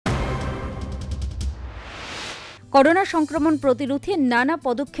Corona সংক্রমণ প্রতিরোধে নানা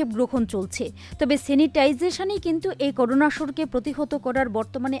পদক্ষেপ গ্রহণ চলছে, তবে স্যানিটাইজেশনই কিন্তু এই করোনাসুরকে প্রতিহত করার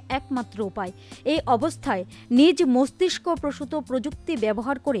বর্তমানে একমাত্র উপায়। এই অবস্থায় নিজ মস্তিষ্ক প্রসূত প্রযুক্তি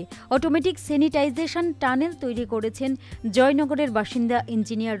ব্যবহার করে অটোমেটিক স্যানিটাইজেশন টানেল তৈরি করেছেন জয়নগরের বাসিন্দা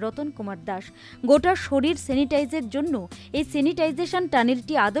ইঞ্জিনিয়ার রতন কুমার দাস। গোটা শরীর স্যানিটাইজের জন্য এই স্যানিটাইজেশন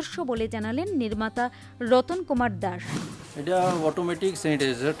টানেলটি আদর্শ বলে জানালেন নির্মাতা রতন কুমার দাস। এটা অটোমেটিক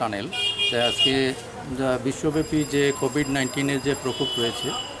স্যানিটাইজার টানেল। আজকে বিশ্বব্যাপী যে কোভিড-19-এর যে প্রকোপ রয়েছে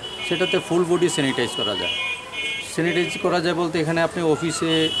সেটাতে ফুল বডি স্যানিটাইজ করা যায়। স্যানিটাইজ করা যায় বলতে এখানে আপনি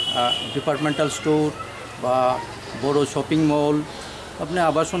অফিসে, ডিপার্টমেন্টাল স্টোর বা বড় শপিং মল, আপনি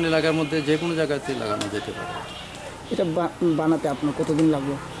আবাসন এলাকার মধ্যে যে কোনো জায়গাতে লাগানো যেতে পারে। এটা বানাতে আপনার কতদিন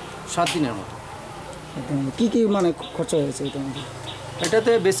লাগবে? 7 দিনের মতো। কী কী মানে খরচা হয়েছে এটা?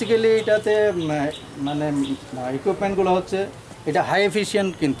 এটাতে বেসিক্যালি মানে ইকুইপমেন্টগুলো হচ্ছে এটা হাই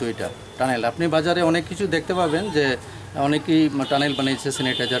এফিশিয়েন্ট, কিন্তু এটা টানেল আপনি বাজারে অনেক কিছু দেখতে পাবেন যে অনেকেই টানেল বানিয়েছে,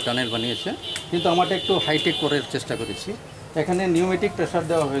 স্যানিটাইজার টানেল বানিয়েছে, কিন্তু আমারটা একটু হাইটেক করার চেষ্টা করেছি। এখানে নিউমেটিক প্রেসার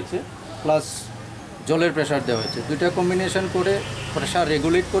দেওয়া হয়েছে প্লাস জলের প্রেসার দেওয়া হয়েছে, দুইটা কম্বিনেশন করে প্রেসার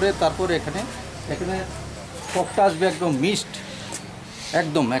রেগুলেট করে তারপর এখানে ককটা আসবে একদম মিস্ট,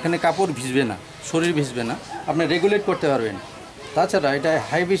 একদম এখানে কাপড় ভিজবে না, শরীর ভিজবে না, আপনি রেগুলেট করতে পারবেন। তাছাড়া এটা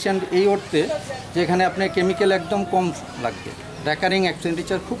হাই এফিশিয়েন্ট এই অর্থে যেখানে আপনি কেমিক্যাল একদম কম লাগবে, রেকারিং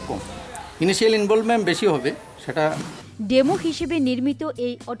এক্সপেন্ডিচার খুব কম, ইনিশিয়াল ইনভলভমেন্ট বেশি হবে। সেটা ডেমো হিসেবে নির্মিত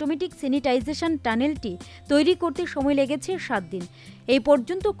এই অটোমেটিক স্যানিটাইজেশন টানেলটি তৈরি করতে সময় লেগেছে 7 দিন। এই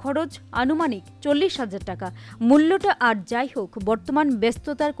পর্যন্ত খরচ আনুমানিক 40,000 টাকা। মূল্যটা আর যাই হোক, বর্তমান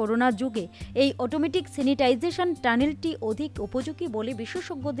ব্যস্ততার করোনা যুগে এই অটোমেটিক স্যানিটাইজেশন টানেলটি অধিক উপযোগী বলে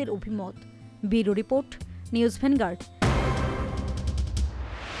বিশেষজ্ঞদের অভিমত। Bureau report, news vanguard.